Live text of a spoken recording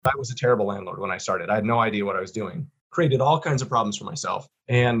I was a terrible landlord when I started. I had no idea what I was doing. Created all kinds of problems for myself.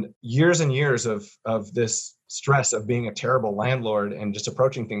 And years of this stress of being a terrible landlord and just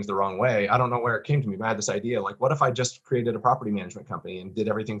approaching things the wrong way. I don't know where it came to me, but I had this idea, like, what if I just created a property management company and did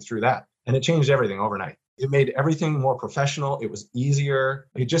everything through that? And it changed everything overnight. It made everything more professional. It was easier.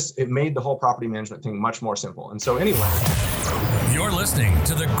 It made the whole property management thing much more simple. And so anyway. You're listening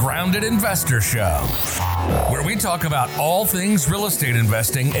to the Grounded Investor Show, where we talk about all things real estate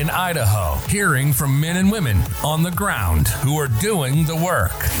investing in Idaho, hearing from men and women on the ground who are doing the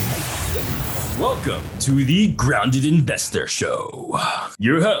work. Welcome to the Grounded Investor Show.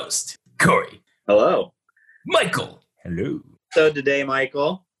 Your host, Corey. Hello. Michael. Hello. So today,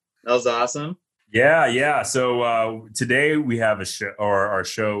 Michael, that was awesome. Yeah. So today we have a show, or our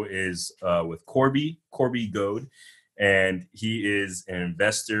show is with Corby Goade, and he is an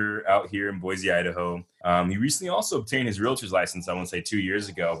investor out here in Boise, Idaho. He recently also obtained his realtor's license, I want to say 2 years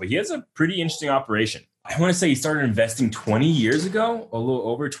ago, but he has a pretty interesting operation. I want to say he started investing 20 years ago, a little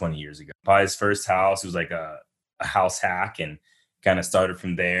over 20 years ago. Bought his first house. It was like a house hack, and kind of started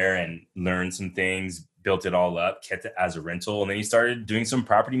from there and learned some things, built it all up, kept it as a rental. And then he started doing some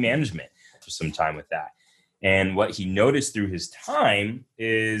property management for some time with that. And what he noticed through his time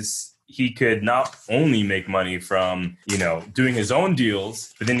is he could not only make money from, doing his own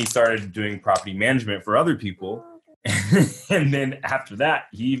deals, but then he started doing property management for other people. And then after that,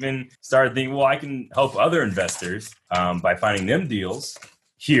 he even started thinking, well, I can help other investors by finding them deals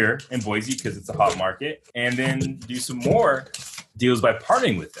here in Boise because it's a hot market, and then do some more deals by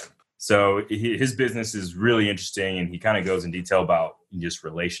partnering with them. So his business is really interesting, and he kind of goes in detail about just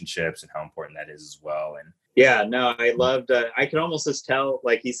relationships and how important that is as well. And yeah, no, I loved, I could almost just tell,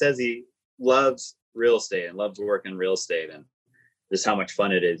 like he says he loves real estate and loves working real estate and just how much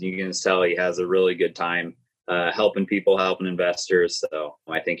fun it is. You can just tell he has a really good time helping people, helping investors. So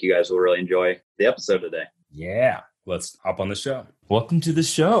I think you guys will really enjoy the episode today. Yeah, let's hop on the show. Welcome to the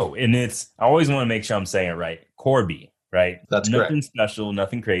show. And I always want to make sure I'm saying it right. Corby, right? That's nothing correct. Special,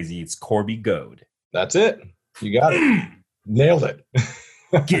 nothing crazy. It's Corby Goade. That's it. You got it. Nailed it.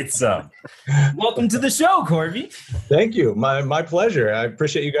 Get some. Welcome to the show, Corby. Thank you. My pleasure. I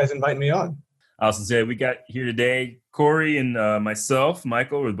appreciate you guys inviting me on. Awesome. So we got here today, Corey and myself,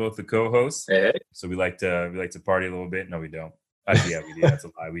 Michael, we're both the co-hosts. Hey. So we like to party a little bit. No, we don't. Yeah, we do. That's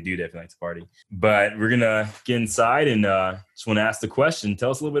a lie. We do definitely like to party. But we're gonna get inside and just want to ask the question.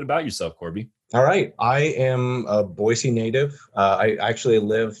 Tell us a little bit about yourself, Corby. All right. I am a Boise native. I actually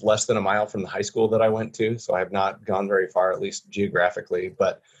live less than a mile from the high school that I went to, so I have not gone very far, at least geographically.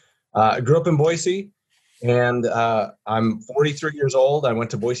 But I grew up in Boise, and I'm 43 years old. I went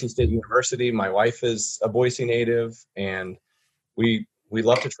to Boise State University. My wife is a Boise native, and we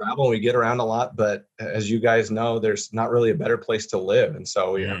love to travel. We get around a lot, but as you guys know, there's not really a better place to live. And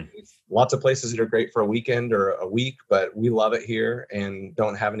so we have lots of places that are great for a weekend or a week, but we love it here and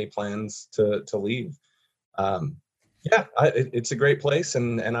don't have any plans to leave. It's a great place,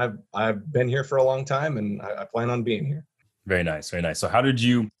 and I've been here for a long time, and I plan on being here. Very nice. Very nice. So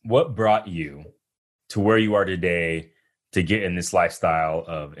what brought you to where you are today to get in this lifestyle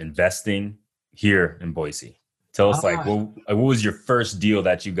of investing here in Boise? Tell us, what was your first deal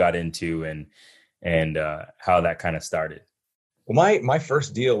that you got into, and how that kind of started? Well, my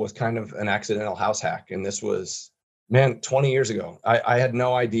first deal was kind of an accidental house hack, and this was, 20 years ago. I had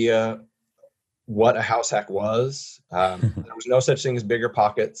no idea what a house hack was. There was no such thing as bigger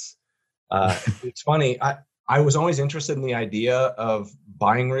pockets. It's funny. I was always interested in the idea of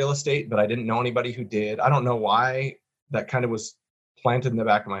buying real estate, but I didn't know anybody who did. I don't know why that kind of was planted in the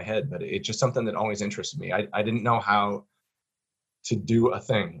back of my head, but it's just something that always interested me. I didn't know how to do a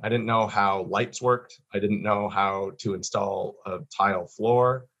thing. I didn't know how lights worked. I didn't know how to install a tile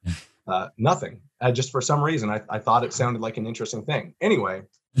floor. Nothing. Just for some reason, I thought it sounded like an interesting thing. Anyway,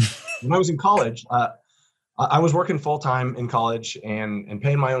 when I was in college, I was working full time in college and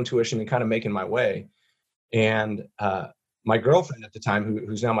paying my own tuition and kind of making my way. And my girlfriend at the time,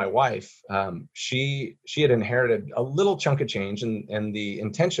 who's now my wife, she had inherited a little chunk of change, and the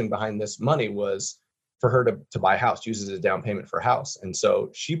intention behind this money was for her to buy a house, use it as a down payment for a house. And so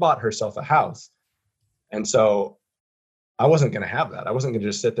she bought herself a house. And so I wasn't going to have that. I wasn't going to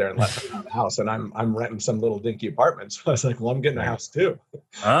just sit there and let her have a house, and I'm renting some little dinky apartment. So I was like, well, I'm getting a house too.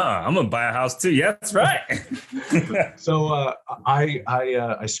 I'm going to buy a house too. Yeah, that's right. So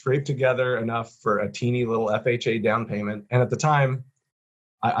I scraped together enough for a teeny little FHA down payment. And at the time,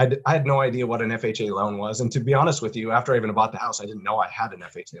 I had no idea what an FHA loan was. And to be honest with you, after I even bought the house, I didn't know I had an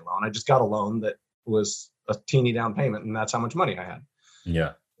FHA loan. I just got a loan that was a teeny down payment, and that's how much money I had.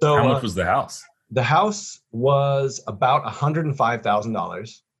 Yeah. So how much was the house? The house was about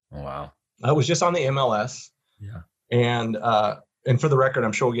 $105,000. Oh, wow. I was just on the MLS. Yeah. And for the record,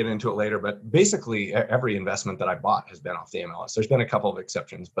 I'm sure we'll get into it later, but basically every investment that I bought has been off the MLS. There's been a couple of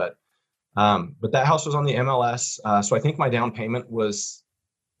exceptions, but that house was on the MLS. So I think my down payment was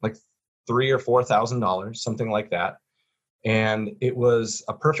like $3,000 or $4,000, something like that. And it was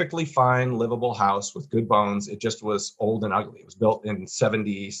a perfectly fine, livable house with good bones. It just was old and ugly. It was built in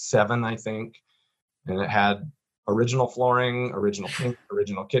 77, I think. And it had original flooring, original paint,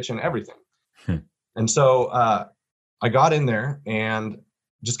 original kitchen, everything. And so I got in there and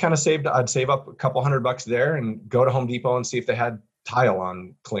just kind of I'd save up a couple $100 there and go to Home Depot and see if they had tile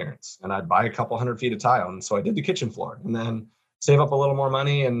on clearance. And I'd buy a couple 100 feet of tile. And so I did the kitchen floor and then save up a little more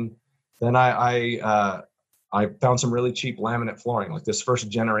money. And then I found some really cheap laminate flooring, like this first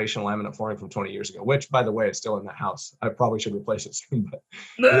generation laminate flooring from 20 years ago, which, by the way, is still in that house. I probably should replace it soon, but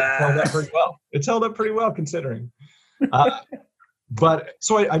it held up pretty well. It's held up pretty well considering. But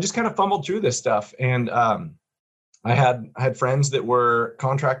so I just kind of fumbled through this stuff. And I had friends that were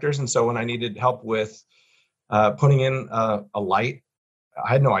contractors. And so when I needed help with putting in a light,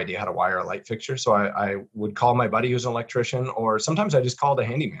 I had no idea how to wire a light fixture. So I would call my buddy who's an electrician, or sometimes I just called a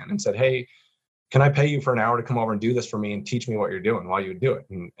handyman and said, hey, can I pay you for an hour to come over and do this for me and teach me what you're doing while you would do it?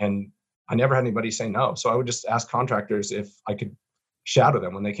 And I never had anybody say no. So I would just ask contractors if I could shadow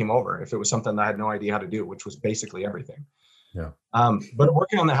them when they came over, if it was something that I had no idea how to do, which was basically everything. Yeah. But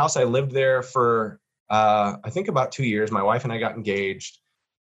working on the house, I lived there for, I think about 2 years. My wife and I got engaged,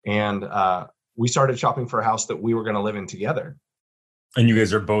 and we started shopping for a house that we were going to live in together. And you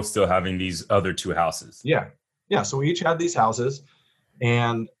guys are both still having these other two houses. Yeah. Yeah. So we each had these houses,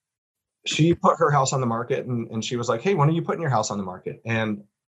 and she put her house on the market, and she was like, hey, when are you putting your house on the market? And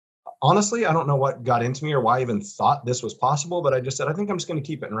honestly, I don't know what got into me or why I even thought this was possible, but I just said, I think I'm just going to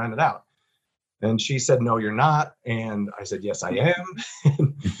keep it and rent it out. And she said, no, you're not. And I said, yes, I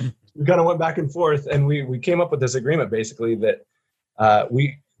am. We kind of went back and forth, and we came up with this agreement basically that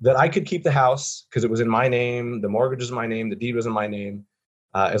that I could keep the house because it was in my name, the mortgage was in my name, the deed was in my name,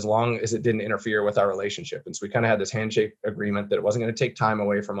 as long as it didn't interfere with our relationship. And so we kind of had this handshake agreement that it wasn't going to take time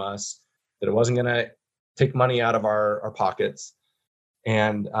away from us, that it wasn't going to take money out of our pockets.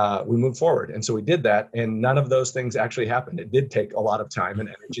 And we moved forward. And so we did that. And none of those things actually happened. It did take a lot of time and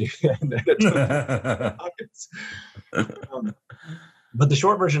energy. And pockets. But the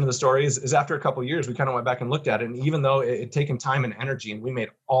short version of the story is after a couple of years, we kind of went back and looked at it. And even though it had taken time and energy, and we made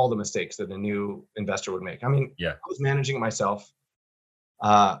all the mistakes that a new investor would make. I mean, yeah. I was managing it myself.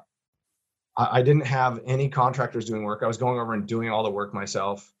 I didn't have any contractors doing work. I was going over and doing all the work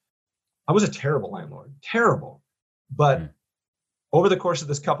myself. I was a terrible landlord, terrible. But over the course of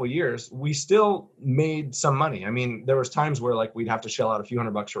this couple of years, we still made some money. I mean, there was times where like we'd have to shell out a few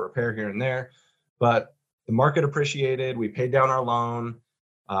 $100 for repair here and there, but the market appreciated. We paid down our loan.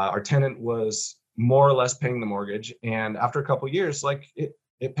 Our tenant was more or less paying the mortgage. And after a couple of years, like it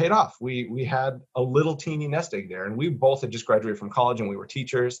paid off. We had a little teeny nest egg there, and we both had just graduated from college, and we were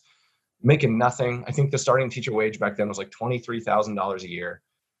teachers making nothing. I think the starting teacher wage back then was like $23,000 a year.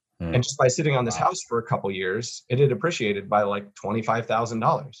 And just by sitting on this house for a couple of years, it had appreciated by like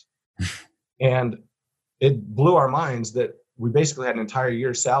 $25,000. And it blew our minds that we basically had an entire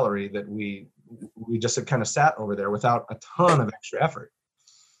year's salary that we just had kind of sat over there without a ton of extra effort.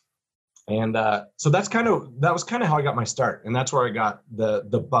 And so that was kind of how I got my start. And that's where I got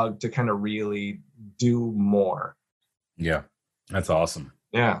the bug to kind of really do more. Yeah. That's awesome.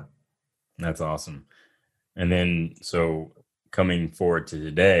 Yeah. That's awesome. And then, so coming forward to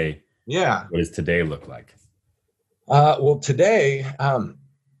today, yeah, what does today look like? Well, today I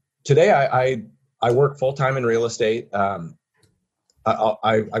work full time in real estate. I've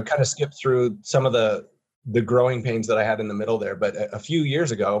kind of skipped through some of the growing pains that I had in the middle there. But a few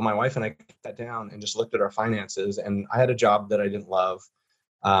years ago, my wife and I sat down and just looked at our finances, and I had a job that I didn't love.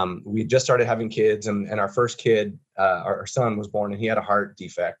 We just started having kids, and our first kid, our son, was born, and he had a heart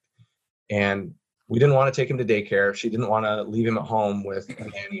defect, and we didn't want to take him to daycare. She didn't want to leave him at home with a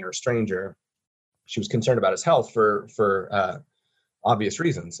nanny or a stranger. She was concerned about his health for obvious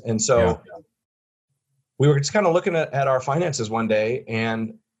reasons. And so we were just kind of looking at our finances one day,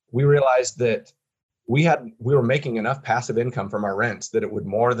 and we realized that we were making enough passive income from our rents that it would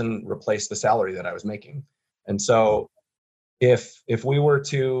more than replace the salary that I was making. And so if we were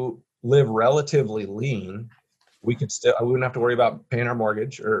to live relatively lean, we wouldn't have to worry about paying our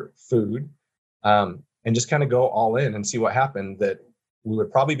mortgage or food. And just kind of go all in and see what happened, that we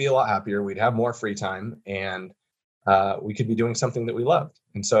would probably be a lot happier. We'd have more free time, and we could be doing something that we loved.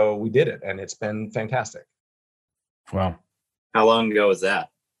 And so we did it, and it's been fantastic. Wow. How long ago was that?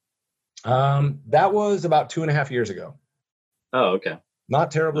 That was about 2.5 years ago. Oh, okay. not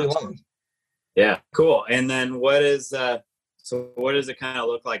terribly long. Yeah, cool. And then what does it kind of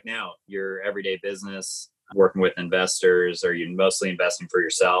look like now? Your everyday business, working with investors? Are you mostly investing for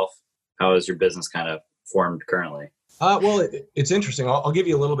yourself? How is your business kind of formed currently? Well, it's interesting. I'll give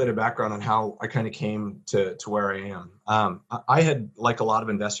you a little bit of background on how I kind of came to where I am. I had, like a lot of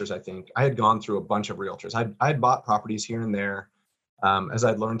investors, I think, I had gone through a bunch of realtors. I had bought properties here and there as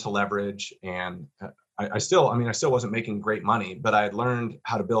I'd learned to leverage. And I still wasn't making great money, but I had learned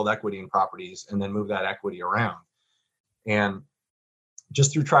how to build equity in properties and then move that equity around. And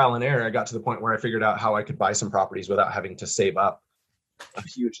just through trial and error, I got to the point where I figured out how I could buy some properties without having to save up a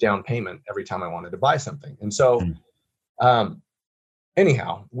huge down payment every time I wanted to buy something. And so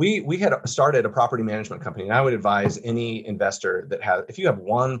anyhow, we had started a property management company, and I would advise any investor if you have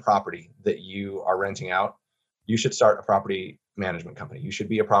one property that you are renting out, you should start a property management company. You should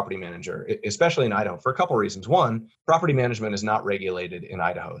be a property manager, especially in Idaho, for a couple of reasons. One, property management is not regulated in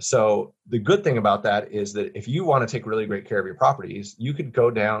Idaho. So the good thing about that is that if you want to take really great care of your properties, you could go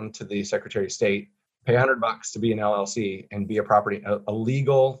down to the Secretary of State, pay $100 to be an LLC, and be a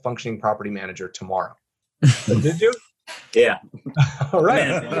legal functioning property manager tomorrow. So did you? Yeah. All right.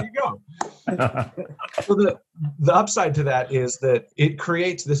 There you go. So the upside to that is that it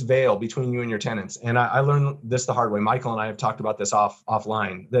creates this veil between you and your tenants. And I learned this the hard way. Michael and I have talked about this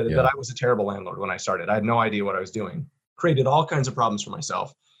offline, that I was a terrible landlord when I started. I had no idea what I was doing. Created all kinds of problems for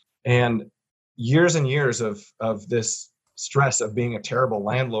myself. And years of this stress of being a terrible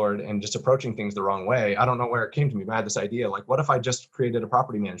landlord and just approaching things the wrong way. I don't know where it came to me, but I had this idea, like, what if I just created a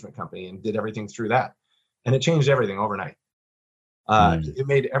property management company and did everything through that? And it changed everything overnight. It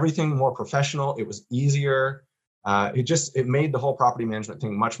made everything more professional. It was easier. It made the whole property management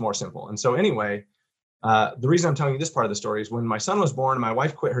thing much more simple. And so anyway, the reason I'm telling you this part of the story is when my son was born and my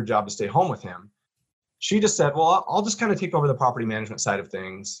wife quit her job to stay home with him, she just said, well, I'll just kind of take over the property management side of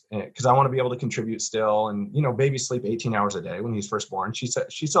things because I want to be able to contribute still. And, babies sleep 18 hours a day when he's first born. She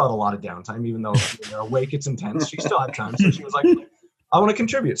said she still had a lot of downtime, even though they're awake, it's intense. She still had time. So she was like, I want to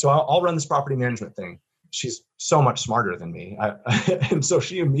contribute. So I'll run this property management thing. She's so much smarter than me. And so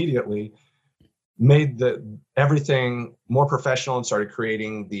she immediately made everything more professional and started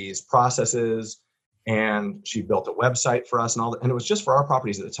creating these processes. And she built a website for us and all that. And it was just for our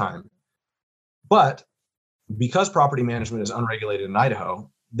properties at the time. But because property management is unregulated in Idaho,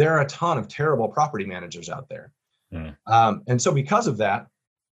 there are a ton of terrible property managers out there. And so because of that,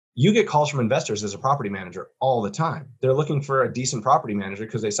 you get calls from investors as a property manager all the time. They're looking for a decent property manager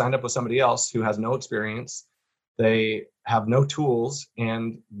because they signed up with somebody else who has no experience. They have no tools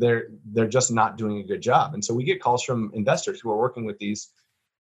and they're just not doing a good job. And so we get calls from investors who are working with these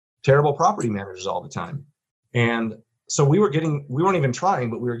terrible property managers all the time. And so we weren't even trying,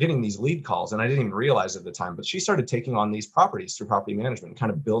 but we were getting these lead calls, and I didn't even realize at the time, but she started taking on these properties through property management,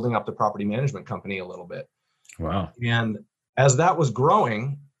 kind of building up the property management company a little bit. Wow. And as that was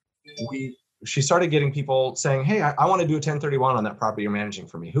growing, she started getting people saying, hey, I want to do a 1031 on that property you're managing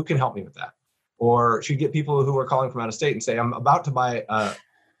for me. Who can help me with that? Or she'd get people who were calling from out of state and say, I'm about to buy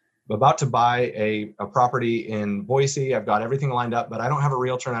a property in Boise. I've got everything lined up, but I don't have a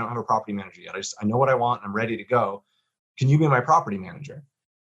realtor and I don't have a property manager yet. I know what I want. I'm ready to go. Can you be my property manager?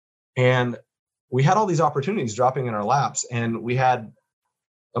 And we had all these opportunities dropping in our laps, and we had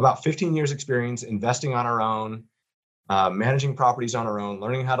about 15 years experience investing on our own, managing properties on our own,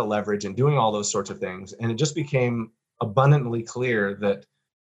 learning how to leverage and doing all those sorts of things. And it just became abundantly clear that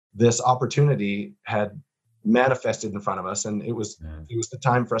this opportunity had manifested in front of us. And it was the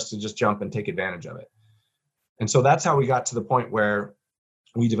time for us to just jump and take advantage of it. And so that's how we got to the point where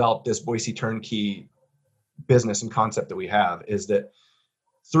we developed this Boise turnkey business and concept that we have, is that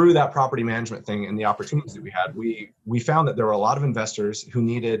through that property management thing and the opportunities that we had, we found that there were a lot of investors who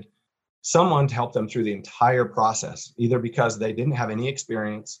needed someone to help them through the entire process, either because they didn't have any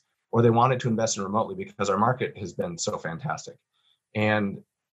experience or they wanted to invest in remotely because our market has been so fantastic. And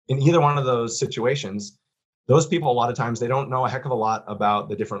in either one of those situations, those people, a lot of times, they don't know a heck of a lot about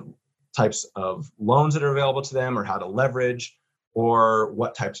the different types of loans that are available to them or how to leverage or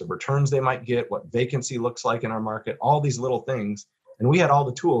what types of returns they might get, what vacancy looks like in our market, all these little things. And we had all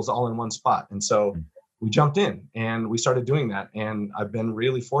the tools all in one spot. And so we jumped in and we started doing that. And I've been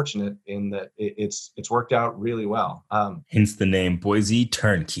really fortunate in that it's worked out really well. Hence the name Boise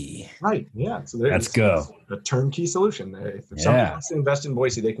Turnkey. Right. Yeah. So let's go. A turnkey solution. If somebody wants to invest in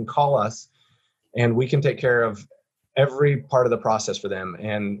Boise, they can call us and we can take care of every part of the process for them.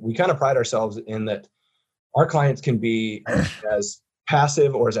 And we kind of pride ourselves in that our clients can be as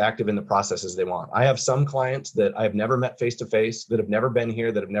passive or as active in the process as they want. I have some clients that I've never met face-to-face, that have never been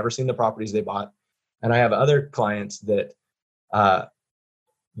here, that have never seen the properties they bought. And I have other clients that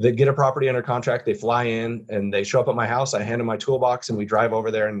they get a property under contract, they fly in and they show up at my house. I hand them my toolbox and we drive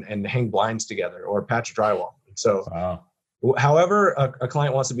over there and hang blinds together or patch drywall. So Wow. however a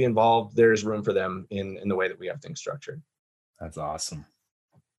client wants to be involved, there's room for them in the way that we have things structured. That's awesome.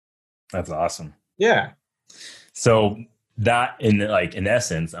 That's awesome. Yeah. So that in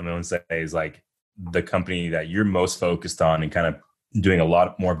essence, I'm going to say is like the company that you're most focused on and kind of doing a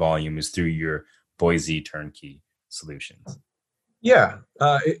lot more volume is through your Boise turnkey solutions. Yeah.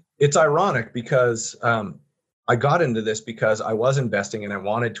 It's ironic because I got into this because I was investing and I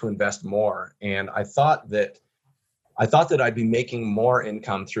wanted to invest more. And I thought that I'd be making more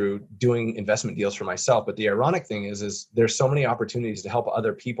income through doing investment deals for myself. But the ironic thing is there's so many opportunities to help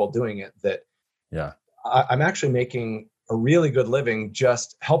other people doing it that I'm actually making a really good living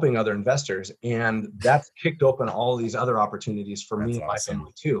just helping other investors. And that's kicked open all these other opportunities for me and my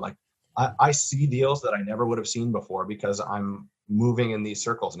family too. Like I see deals that I never would have seen before because I'm moving in these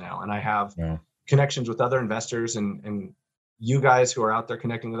circles now. And I have connections with other investors and you guys who are out there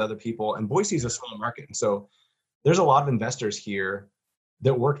connecting with other people. And Boise is a small market. And so there's a lot of investors here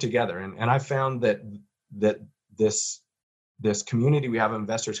that work together. And I found that this community, we have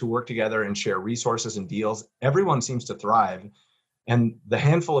investors who work together and share resources and deals. Everyone seems to thrive. And the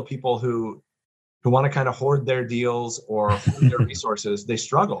handful of people who want to kind of hoard their deals or hoard their resources, they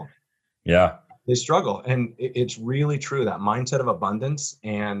struggle. Yeah. They struggle. And it's really true, that mindset of abundance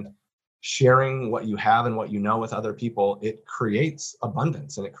and sharing what you have and what you know with other people, it creates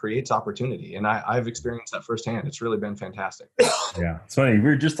abundance and it creates opportunity. And I've experienced that firsthand. It's really been fantastic. Yeah. It's funny. We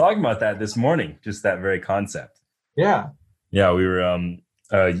were just talking about that this morning, just that very concept. Yeah. Yeah. We were,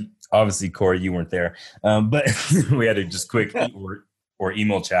 obviously, Corey, you weren't there, but we had a just quick or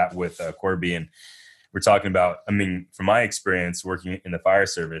email chat with Corby, and we're talking about, I mean, from my experience working in the fire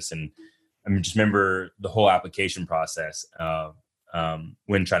service, and I mean, just remember the whole application process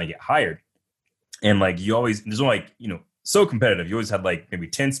when trying to get hired. And like, there's only like, so competitive. You always had like maybe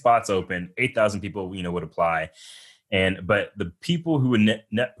 10 spots open, 8,000 people, would apply. But the people who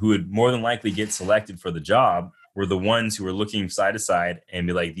would more than likely get selected for the job were the ones who were looking side to side and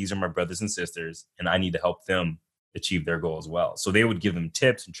be like, these are my brothers and sisters, and I need to help them achieve their goal as well. So they would give them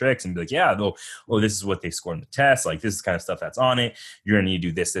tips and tricks and be like, yeah, this is what they scored in the test. Like, this is kind of stuff that's on it. You're going to need to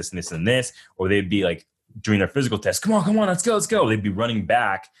do this, this, and this, and this. Or they'd be like, during their physical test, come on, let's go. They'd be running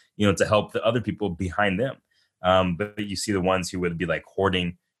back, to help the other people behind them. But you see the ones who would be like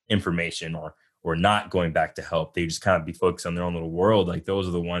hoarding information or not going back to help. They just kind of be focused on their own little world. Like, those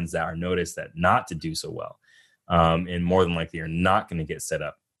are the ones that are noticed that not to do so well. And more than likely are not going to get set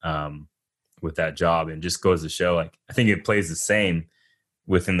up with that job. And just goes to show, like, I think it plays the same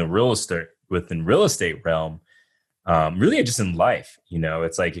within the real estate realm, really just in life.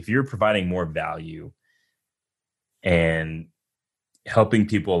 It's like, if you're providing more value and helping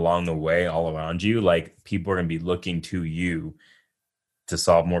people along the way all around you, like, people are going to be looking to you to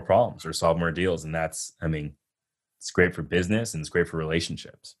solve more problems or solve more deals. And that's, I mean, it's great for business and it's great for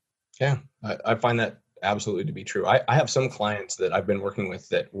relationships. Yeah, I find that absolutely to be true. I have some clients that I've been working with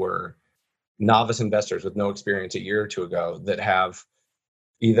that were novice investors with no experience a year or two ago that have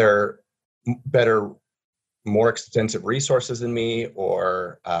either better, more extensive resources than me,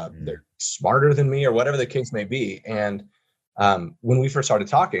 or they're smarter than me, or whatever the case may be. And when we first started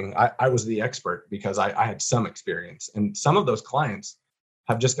talking, I was the expert because I had some experience. And some of those clients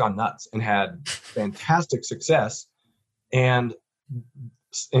have just gone nuts and had fantastic success. And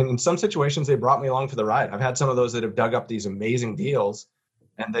in some situations, they brought me along for the ride. I've had some of those that have dug up these amazing deals,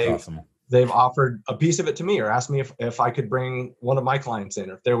 and they've offered a piece of it to me, or asked me if I could bring one of my clients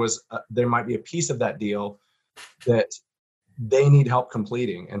in, or if there might be a piece of that deal that they need help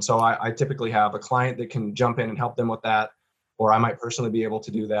completing. And so I typically have a client that can jump in and help them with that, or I might personally be able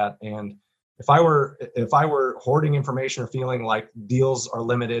to do that. And if I were hoarding information or feeling like deals are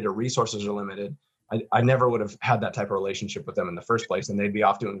limited or resources are limited, I never would have had that type of relationship with them in the first place, and they'd be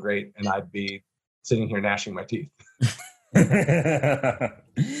off doing great, and I'd be sitting here gnashing my teeth.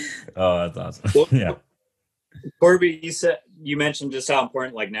 Oh, that's awesome. Well, yeah. Corby, you mentioned just how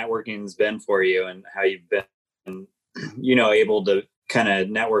important like networking's been for you, and how you've been, able to kind of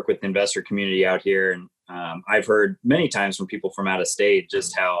network with the investor community out here. And I've heard many times from people from out of state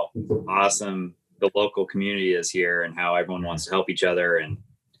just how awesome the local community is here, and how everyone wants to help each other, and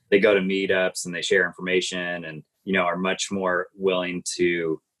they go to meetups and they share information, and are much more willing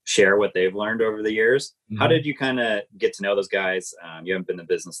to share what they've learned over the years. Mm-hmm. How did you kind of get to know those guys? You haven't been in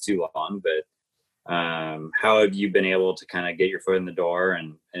the business too long, but how have you been able to kind of get your foot in the door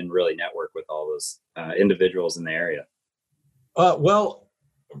and really network with all those individuals in the area? Well,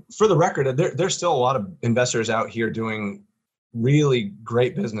 for the record, there's still a lot of investors out here doing really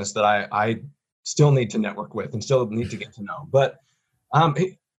great business that I still need to network with and still need to get to know. But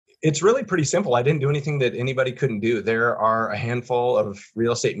it's really pretty simple. I didn't do anything that anybody couldn't do. There are a handful of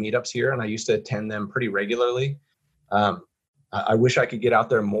real estate meetups here, and I used to attend them pretty regularly. I wish I could get out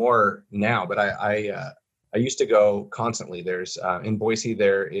there more now, but I used to go constantly. There's in Boise,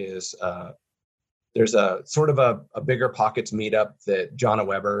 there's a sort of a bigger pockets meetup that Jonna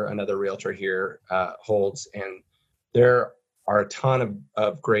Weber, another realtor here, holds. And there are a ton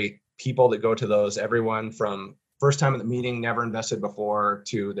of great people that go to those, everyone from first time at the meeting, never invested before,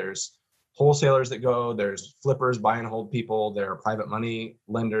 to there's wholesalers that go, there's flippers, buy and hold people, there are private money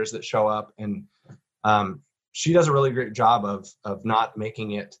lenders that show up. And she does a really great job of not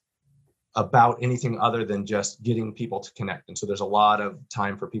making it about anything other than just getting people to connect. And so there's a lot of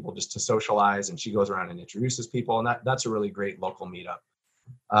time for people just to socialize, and she goes around and introduces people. And that's a really great local meetup.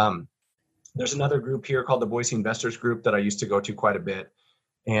 There's another group here called the Boise Investors Group that I used to go to quite a bit.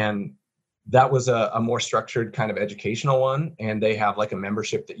 And that was a more structured kind of educational one. And they have like a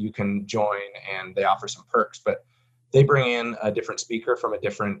membership that you can join, and they offer some perks, but they bring in a different speaker from a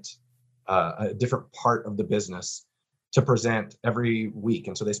different part of the business to present every week.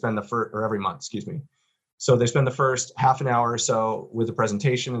 And so they spend or every month, excuse me. So they spend the first half an hour or so with a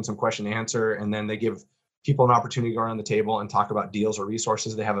presentation and some question and answer. And then they give people an opportunity to go around the table and talk about deals or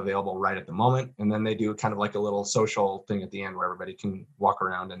resources they have available right at the moment. And then they do kind of like a little social thing at the end where everybody can walk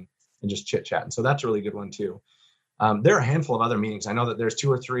around and just chit chat. And so that's a really good one too. There are a handful of other meetings. I know that there's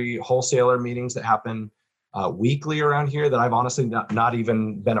 2 or 3 wholesaler meetings that happen weekly around here that I've honestly not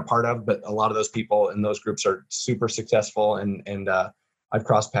even been a part of, but a lot of those people in those groups are super successful, and I've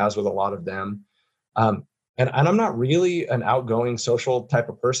crossed paths with a lot of them. And I'm not really an outgoing social type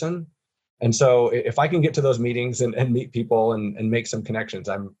of person. And so if I can get to those meetings and meet people and make some connections,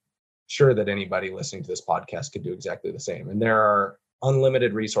 I'm sure that anybody listening to this podcast could do exactly the same. And there are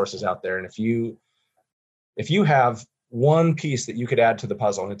unlimited resources out there. And if you have one piece that you could add to the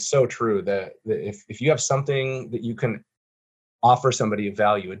puzzle, and it's so true that if you have something that you can offer somebody of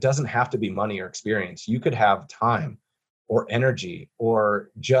value, it doesn't have to be money or experience. You could have time or energy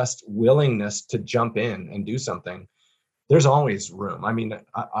or just willingness to jump in and do something. There's always room. I mean,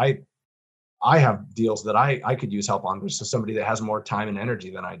 I have deals that I could use help on. So somebody that has more time and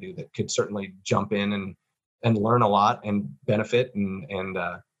energy than I do that could certainly jump in and learn a lot and benefit. And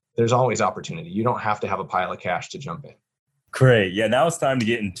there's always opportunity. You don't have to have a pile of cash to jump in. Great. Yeah, now it's time to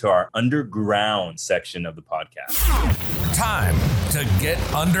get into our underground section of the podcast. Time to get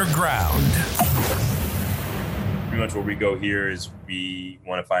underground. Pretty much where we go here is we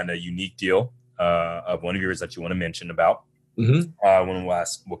want to find a unique deal of one of yours that you want to mention about. Mm-hmm. When we'll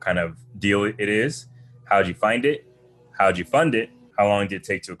ask what kind of deal it is, how'd you find it, how'd you fund it, how long did it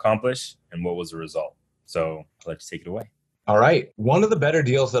take to accomplish, and what was the result? So I'll let you take it away. All right. One of the better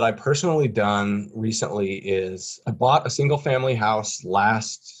deals that I personally done recently is I bought a single family house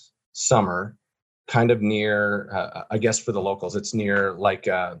last summer, kind of near, I guess for the locals, it's near like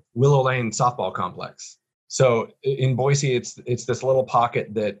Willow Lane softball complex. So in Boise, it's this little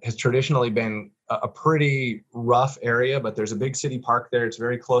pocket that has traditionally been a pretty rough area, but there's a big city park there. It's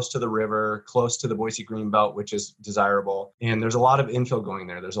very close to the river, close to the Boise Greenbelt, which is desirable. And there's a lot of infill going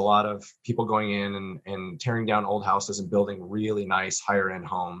there. There's a lot of people going in and tearing down old houses and building really nice higher end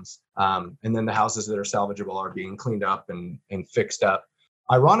homes. And then the houses that are salvageable are being cleaned up and fixed up.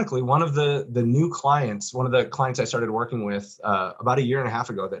 Ironically, one of the clients I started working with about a year and a half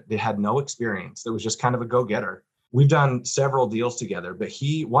ago that they had no experience, that was just kind of a go-getter. We've done several deals together, but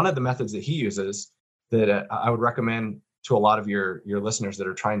one of the methods that he uses that I would recommend to a lot of your listeners that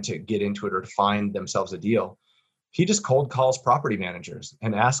are trying to get into it or to find themselves a deal, he just cold calls property managers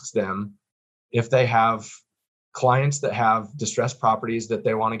and asks them if they have clients that have distressed properties that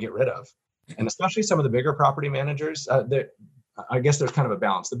they want to get rid of. And especially some of the bigger property managers, I guess there's kind of a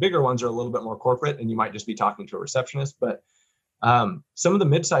balance. The bigger ones are a little bit more corporate and you might just be talking to a receptionist, but some of the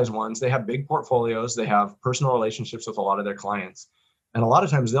mid-sized ones, they have big portfolios. They have personal relationships with a lot of their clients. And a lot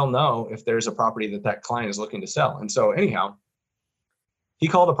of times they'll know if there's a property that client is looking to sell. And so anyhow, he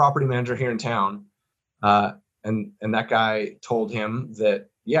called a property manager here in town. And that guy told him that,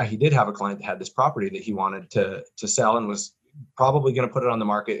 yeah, he did have a client that had this property that he wanted to sell and was probably going to put it on the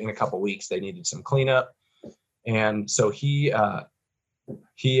market in a couple of weeks. They needed some cleanup. And so he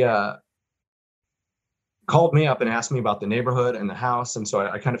called me up and asked me about the neighborhood and the house. And so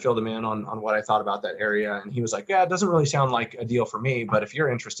I kind of filled him in on what I thought about that area. And he was like, yeah, it doesn't really sound like a deal for me, but if you're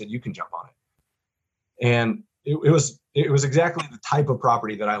interested, you can jump on it. And it was exactly the type of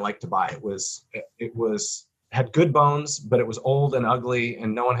property that I like to buy. It had good bones, but it was old and ugly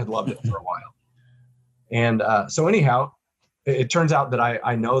and no one had loved it for a while. And so anyhow, it turns out that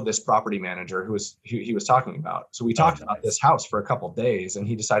I know this property manager he was talking about. So we talked about this house for a couple of days, and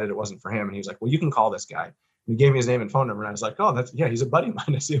he decided it wasn't for him. And he was like, well, you can call this guy. And he gave me his name and phone number. And I was like, oh, he's a buddy of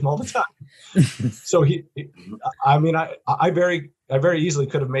mine. I see him all the time. So I very easily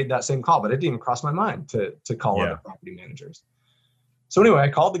could have made that same call, but it didn't even cross my mind to call other property managers. So anyway, I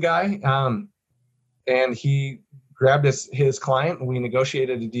called the guy, and he grabbed his client, and we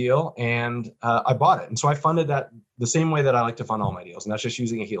negotiated a deal, and I bought it. And so I funded that the same way that I like to fund all my deals, and that's just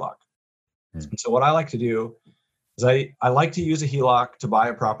using a HELOC. And so what I like to do is I like to use a HELOC to buy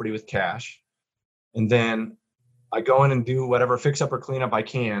a property with cash, and then I go in and do whatever fix up or clean up I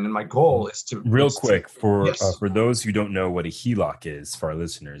can. And my goal is to for those who don't know what a HELOC is, for our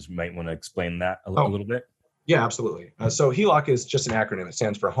listeners, you might want to explain that a little bit. Yeah, absolutely. So HELOC is just an acronym. It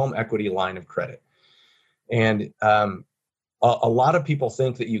stands for Home Equity Line of Credit. And a lot of people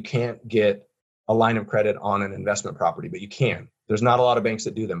think that you can't get a line of credit on an investment property, but you can. There's not a lot of banks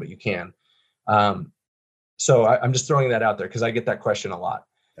that do them, but you can. So I'm just throwing that out there because I get that question a lot.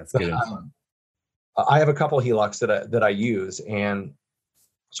 That's good. I have a couple of HELOCs that I use. And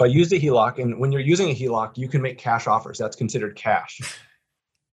so I used a HELOC. And when you're using a HELOC, you can make cash offers. That's considered cash.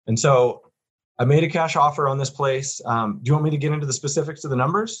 And so I made a cash offer on this place. Do you want me to get into the specifics of the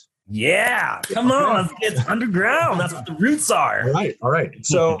numbers? Yeah, come on, let's get underground. That's what the roots are. All right.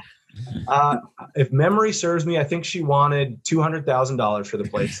 So if memory serves me, I think she wanted $200,000 for the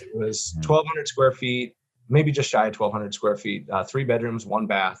place. It was 1,200 square feet, maybe just shy of 1,200 square feet, 3 bedrooms, 1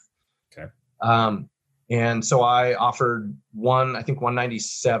 bath. Okay. And so I offered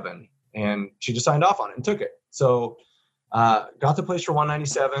 197, and she just signed off on it and took it. So got the place for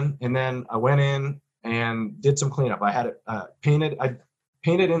 197, and then I went in and did some cleanup. I had it painted. I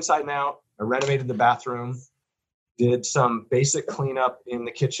painted inside and out. I renovated the bathroom, did some basic cleanup in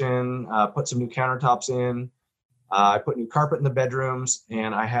the kitchen, put some new countertops in. I put new carpet in the bedrooms,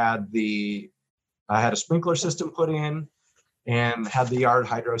 and I had a sprinkler system put in and had the yard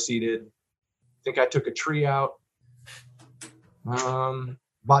hydro seeded. I think I took a tree out,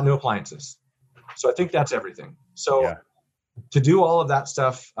 bought new appliances. So I think that's everything. So to do all of that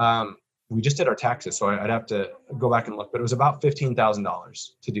stuff, we just did our taxes, so I'd have to go back and look, but it was about $15,000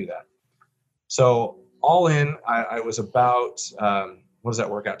 to do that. So all in, I was about, what does that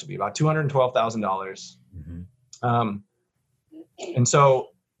work out to be? About $212,000. And so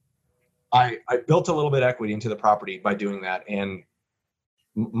I built a little bit of equity into the property by doing that. And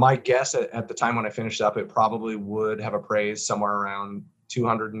my guess at the time when I finished up, it probably would have appraised somewhere around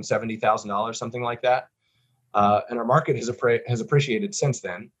 $270,000, something like that. And our market has appreciated since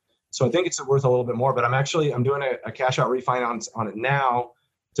then. So I think it's worth a little bit more, but I'm doing a cash out refinance on it now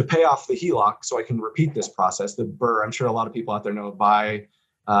to pay off the HELOC so I can repeat this process. The BRRRR, I'm sure a lot of people out there know, buy,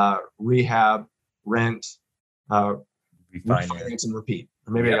 rehab, rent, refinance and repeat.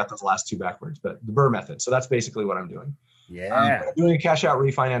 Or maybe I got those last two backwards, but the BRRRR method. So that's basically what I'm doing. Yeah. I'm doing a cash out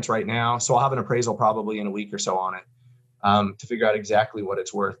refinance right now. So I'll have an appraisal probably in a week or so on it to figure out exactly what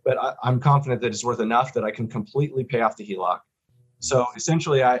it's worth. But I'm confident that it's worth enough that I can completely pay off the HELOC. So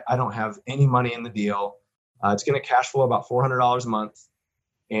essentially, I don't have any money in the deal. It's going to cash flow about $400 a month,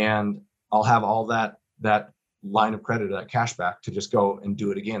 and I'll have all that line of credit, that cash back, to just go and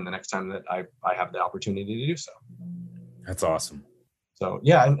do it again the next time that I have the opportunity to do so. That's awesome. So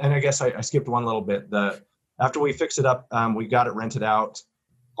yeah, and I guess I skipped one little bit. After we fixed it up, we got it rented out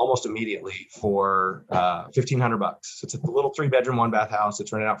almost immediately for $1,500. It's a little 3-bedroom, 1-bath house.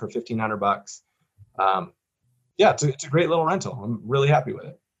 It's rented out for $1,500. Yeah, it's a great little rental. I'm really happy with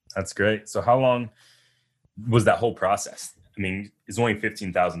it. That's great. So how long was that whole process? I mean, it's only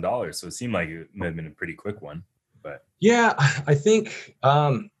 $15,000, so it seemed like it may have been a pretty quick one. But yeah, I think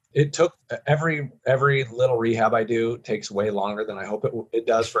it took every little rehab I do takes way longer than I hope it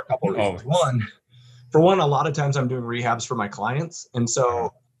does for a couple of reasons. For one, a lot of times I'm doing rehabs for my clients, and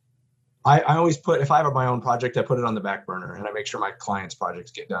so I always if I have my own project, I put it on the back burner and I make sure my clients' projects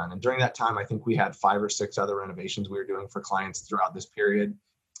get done. And during that time, I think we had 5 or 6 other renovations we were doing for clients throughout this period.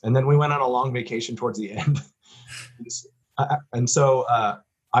 And then we went on a long vacation towards the end. And so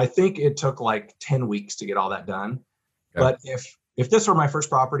I think it took like 10 weeks to get all that done. Okay. But if this were my first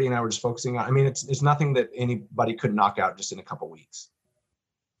property and I were just focusing on, it's nothing that anybody could knock out just in a couple weeks.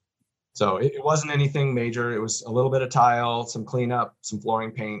 So it wasn't anything major. It was a little bit of tile, some cleanup, some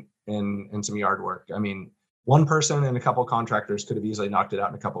flooring paint, and some yard work. One person and a couple of contractors could have easily knocked it out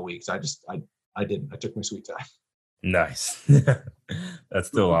in a couple of weeks. I didn't. I took my sweet time. Nice. That's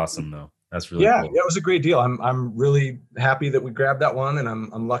still awesome though. That's really cool. Yeah, it was a great deal. I'm really happy that we grabbed that one, and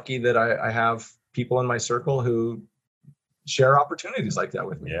I'm lucky that I have people in my circle who share opportunities like that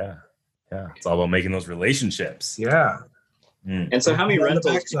with me. Yeah. It's all about making those relationships. Yeah. And so how many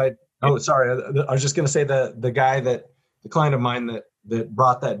rentals? Oh, sorry. I was just going to say the client of mine that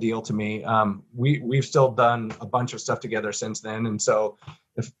brought that deal to me, we've still done a bunch of stuff together since then. And so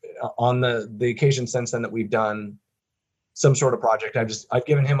if on the occasion since then that we've done some sort of project, I've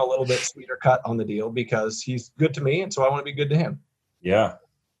given him a little bit sweeter cut on the deal because he's good to me. And so I want to be good to him. Yeah.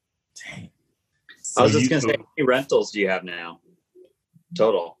 Dang. So I was just going to say, how many rentals do you have now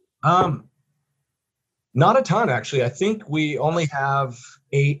total? Not a ton, actually. I think we only have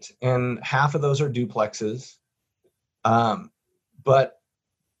 8, and half of those are duplexes. But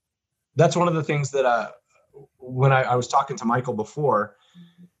that's one of the things that when I was talking to Michael before,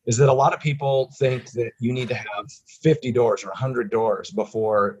 is that a lot of people think that you need to have 50 doors or 100 doors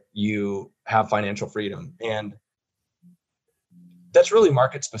before you have financial freedom. And that's really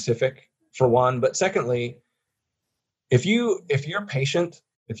market specific, for one. But secondly, if you're patient,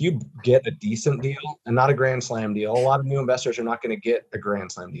 if you get a decent deal and not a grand slam deal, a lot of new investors are not going to get a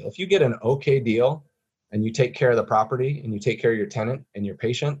grand slam deal. If you get an okay deal and you take care of the property and you take care of your tenant and you're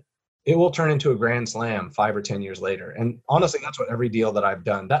patient, it will turn into a grand slam 5 or 10 years later. And honestly, that's what every deal that I've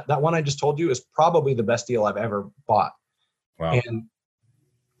done. That one I just told you is probably the best deal I've ever bought. Wow. And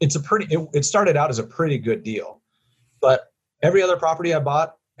it started out as a pretty good deal, but every other property I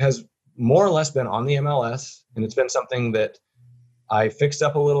bought has more or less been on the MLS. And it's been something that I fixed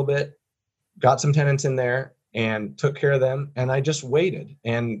up a little bit, got some tenants in there and took care of them. And I just waited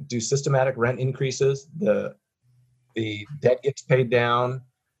and do systematic rent increases. The debt gets paid down.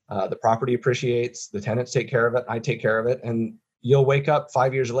 The property appreciates, the tenants take care of it, I take care of it, and you'll wake up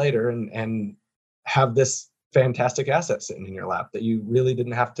 5 years later and have this fantastic asset sitting in your lap that you really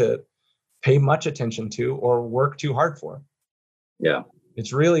didn't have to pay much attention to or work too hard for. Yeah.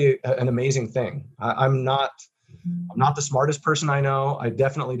 It's really an amazing thing. I'm not the smartest person I know. I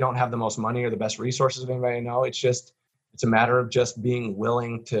definitely don't have the most money or the best resources of anybody I know. It's a matter of just being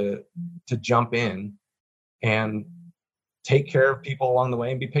willing to jump in and take care of people along the way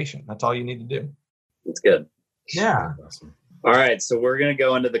and be patient. That's all you need to do. That's good. Yeah. Awesome. All right. So we're going to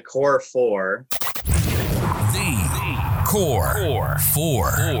go into the core 4. The core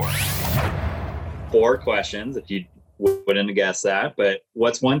 4. 4 questions, if you wouldn't have guessed that. But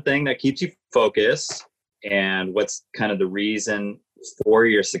what's one thing that keeps you focused? And what's kind of the reason for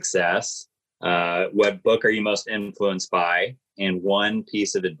your success? What book are you most influenced by? And one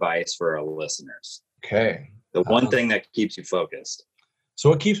piece of advice for our listeners. Okay. The one thing that keeps you focused. So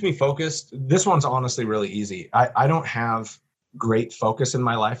what keeps me focused? This one's honestly really easy. I don't have great focus in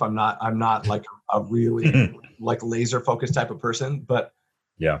my life. I'm not like a really like laser focused type of person, but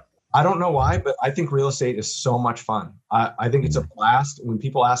yeah, I don't know why, but I think real estate is so much fun. I think it's a blast. When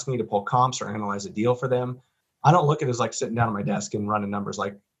people ask me to pull comps or analyze a deal for them, I don't look at it as like sitting down at my desk and running numbers.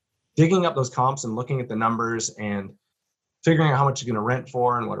 Like digging up those comps and looking at the numbers and figuring out how much you're going to rent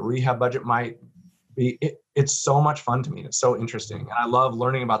for and what a rehab budget might be. It's so much fun to me. It's so interesting. And I love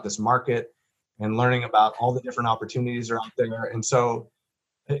learning about this market and learning about all the different opportunities that are out there. And so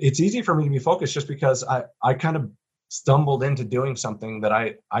it's easy for me to be focused just because I kind of stumbled into doing something that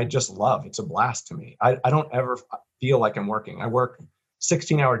I just love. It's a blast to me. I don't ever feel like I'm working. I work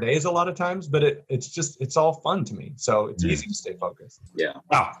 16-hour days a lot of times, but it's all fun to me. So it's easy to stay focused. Yeah.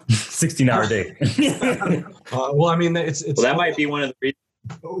 Wow. 16-hour day. Well, I mean, it's well, that might be one of the reasons.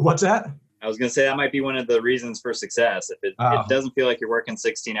 What's that? I was going to say that might be one of the reasons for success. If it doesn't feel like you're working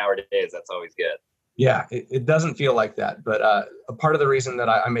 16-hour days, that's always good. Yeah, it doesn't feel like that. But a part of the reason that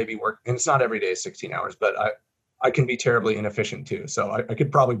I may be working, and it's not every day 16 hours, but I can be terribly inefficient too. So I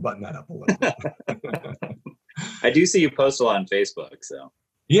could probably button that up a little bit. I do see you post a lot on Facebook. So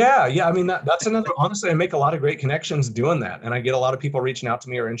yeah. I mean, that's another, honestly, I make a lot of great connections doing that. And I get a lot of people reaching out to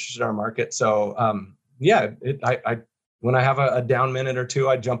me or interested in our market. So when I have a down minute or two,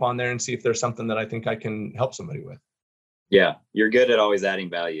 I jump on there and see if there's something that I think I can help somebody with. Yeah, you're good at always adding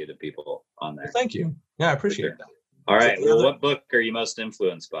value to people on there. Well, thank you. Yeah, I appreciate that. All right. Well, what book are you most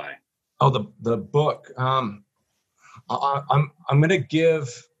influenced by? Oh, the book. I'm going to give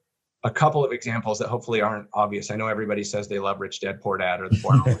a couple of examples that hopefully aren't obvious. I know everybody says they love Rich Dad Poor Dad or The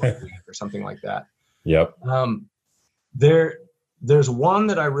 4 Hour Work Week or something like that. Yep. There's one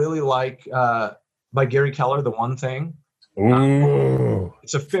that I really like by Gary Keller, The One Thing. Ooh.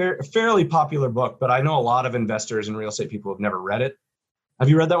 It's a fairly popular book, but I know a lot of investors and real estate people have never read it. Have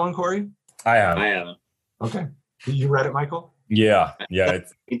you read that one, Corey? I haven't. Okay. You read it, Michael? Yeah.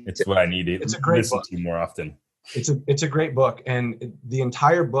 It's what I need to It's a great listen book. to more often. It's a great book, and the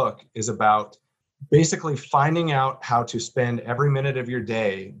entire book is about basically finding out how to spend every minute of your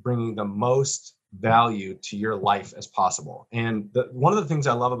day bringing the most value to your life as possible. And one of the things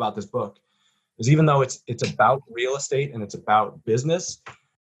I love about this book Because even though it's about real estate and it's about business,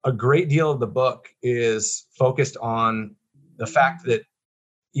 a great deal of the book is focused on the fact that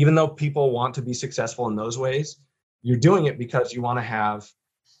even though people want to be successful in those ways, you're doing it because you want to have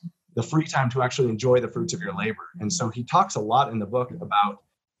the free time to actually enjoy the fruits of your labor. And so he talks a lot in the book about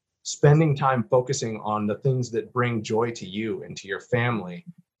spending time focusing on the things that bring joy to you and to your family,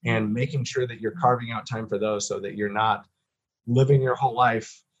 and making sure that you're carving out time for those, so that you're not living your whole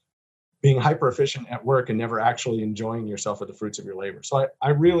life being hyper efficient at work and never actually enjoying yourself with the fruits of your labor. So I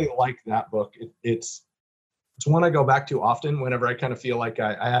really like that book. It's one I go back to often whenever I kind of feel like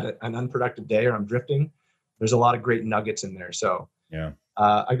I had an unproductive day or I'm drifting. There's a lot of great nuggets in there. So yeah,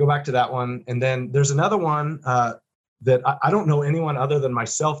 I go back to that one. And then there's another one that I don't know anyone other than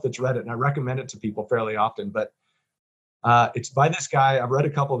myself that's read it, and I recommend it to people fairly often. But it's by this guy. I've read a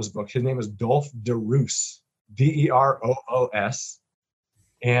couple of his books. His name is Dolph DeRoos, DeRoos.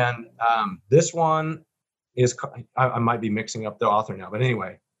 And this one is, I might be mixing up the author now, but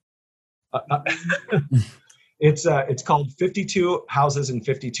anyway, it's called 52 Houses in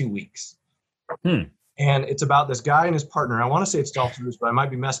 52 Weeks. And it's about this guy and his partner. I want to say it's Dolph DeRoos, but I might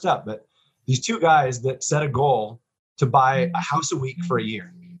be messed up. But these two guys that set a goal to buy a house a week for a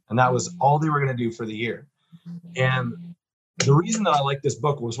year. And that was all they were going to do for the year. And the reason that I like this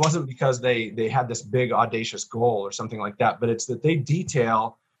book wasn't because they had this big audacious goal or something like that, but it's that they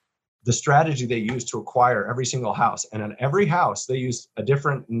detail the strategy they use to acquire every single house. And on every house, they used a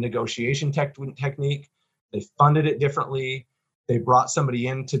different negotiation technique. They funded it differently. They brought somebody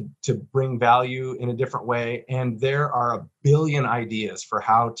in to bring value in a different way. And there are a billion ideas for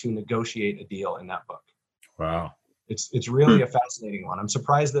how to negotiate a deal in that book. Wow. It's really a fascinating one. I'm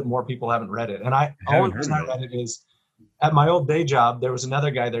surprised that more people haven't read it. And the only reason I read it is at my old day job, there was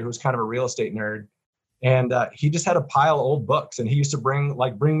another guy there who was kind of a real estate nerd. And he just had a pile of old books, and he used to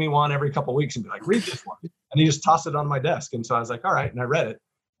bring me one every couple of weeks and be like, read this one. And he just tossed it on my desk. And so I was like, all right. And I read it,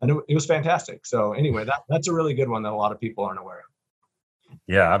 and it was fantastic. So anyway, that's a really good one that a lot of people aren't aware of.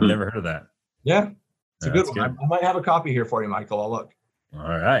 Yeah. I've never heard of that. Yeah. It's a good one. I might have a copy here for you, Michael. I'll look. All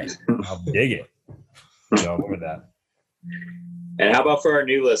right. I'll dig it. So I'll with that. And how about for our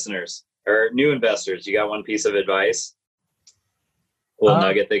new listeners or new investors? You got one piece of advice? Little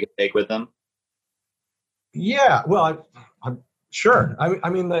nugget they can take with them? Yeah, well, I'm sure. I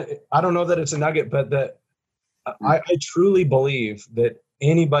mean, I don't know that it's a nugget, but I truly believe that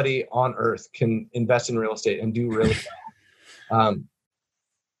anybody on earth can invest in real estate and do really well.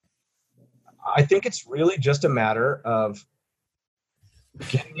 I think it's really just a matter of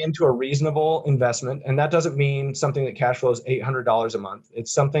getting into a reasonable investment. And that doesn't mean something that cash flows $800 a month.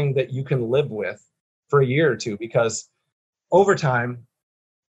 It's something that you can live with for a year or two, because over time,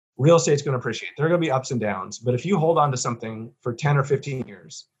 real estate's going to appreciate. There are going to be ups and downs. But if you hold on to something for 10 or 15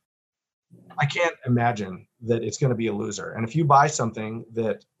 years, I can't imagine that it's going to be a loser. And if you buy something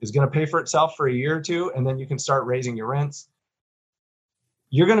that is going to pay for itself for a year or two, and then you can start raising your rents,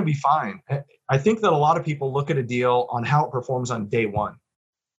 you're going to be fine. I think that a lot of people look at a deal on how it performs on day one.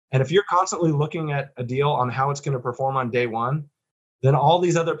 And if you're constantly looking at a deal on how it's going to perform on day one, then all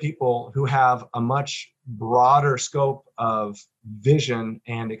these other people who have a much broader scope of vision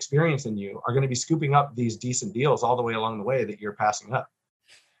and experience than you are going to be scooping up these decent deals all the way along the way that you're passing up.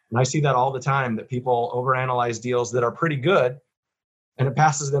 And I see that all the time, that people overanalyze deals that are pretty good and it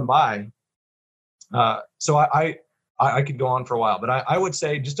passes them by. So I could go on for a while, but I would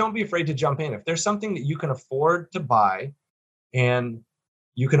say just don't be afraid to jump in. If there's something that you can afford to buy and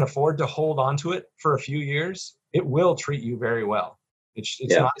you can afford to hold on to it for a few years, it will treat you very well. It's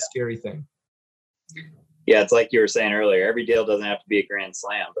not a scary thing. Yeah, it's like you were saying earlier, every deal doesn't have to be a grand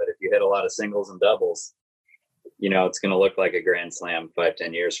slam, but if you hit a lot of singles and doubles, it's going to look like a grand slam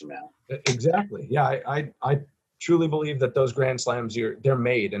 5-10 years from now. Exactly. Yeah, I truly believe that those grand slams, they're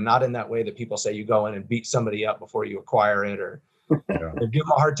made, and not in that way that people say you go in and beat somebody up before you acquire it, or give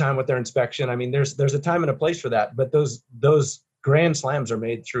them a hard time with their inspection. I mean, there's a time and a place for that, but those grand slams are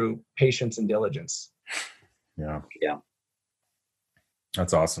made through patience and diligence. Yeah. Yeah.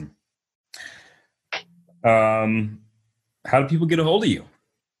 That's awesome. How do people get a hold of you?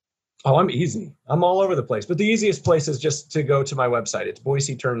 Oh, I'm easy. I'm all over the place. But the easiest place is just to go to my website. It's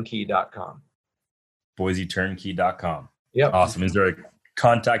boiseturnkey.com. boiseturnkey.com. Yep. Awesome. Is there a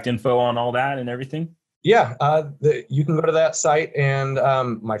contact info on all that and everything? Yeah. You can go to that site, and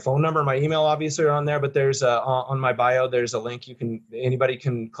my phone number, my email obviously are on there, but there's on my bio, there's a link. Anybody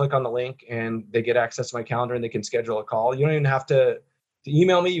can click on the link and they get access to my calendar and they can schedule a call. You don't even have to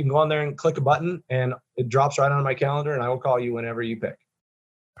email me. You can go on there and click a button and it drops right on my calendar, and I will call you whenever you pick.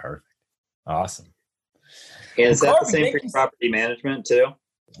 Perfect. Awesome. And is that the same for property management too?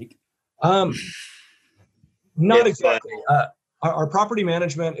 Not exactly. Our property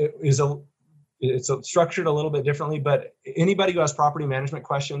management it's structured a little bit differently, but anybody who has property management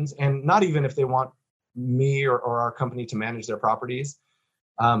questions, and not even if they want me or our company to manage their properties,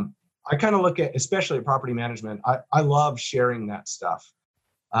 I kind of look at, especially property management, I love sharing that stuff.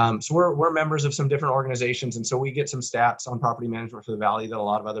 So we're members of some different organizations, and so we get some stats on property management for the Valley that a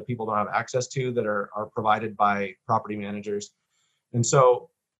lot of other people don't have access to, that are provided by property managers. And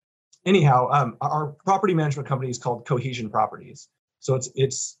so anyhow, our property management company is called Cohesion Properties. So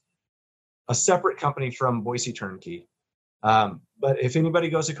it's a separate company from Boise Turnkey. But if anybody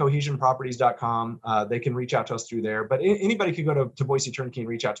goes to cohesionproperties.com, they can reach out to us through there. But anybody could go to Boise Turnkey and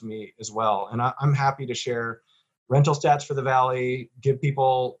reach out to me as well. And I'm happy to share rental stats for the Valley, give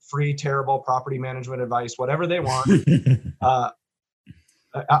people free, terrible property management advice, whatever they want.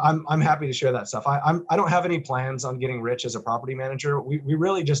 I'm happy to share that stuff. I don't have any plans on getting rich as a property manager. We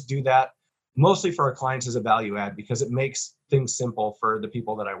really just do that mostly for our clients as a value add, because it makes things simple for the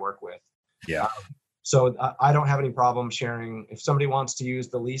people that I work with. Yeah. So I don't have any problem sharing. If somebody wants to use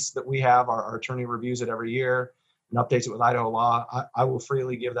the lease that we have, our attorney reviews it every year and updates it with Idaho law, I will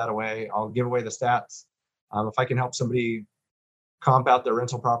freely give that away. I'll give away the stats. If I can help somebody comp out their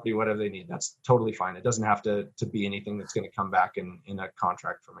rental property, whatever they need, that's totally fine. It doesn't have to be anything that's going to come back in a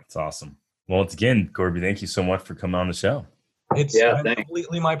contract for me. That's awesome. Well, once again, Corby, thank you so much for coming on the show. It's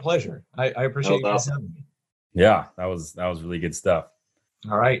completely my pleasure. I appreciate you guys having me. Yeah, that was really good stuff.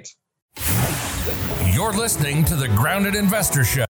 All right. You're listening to the Grounded Investor Show.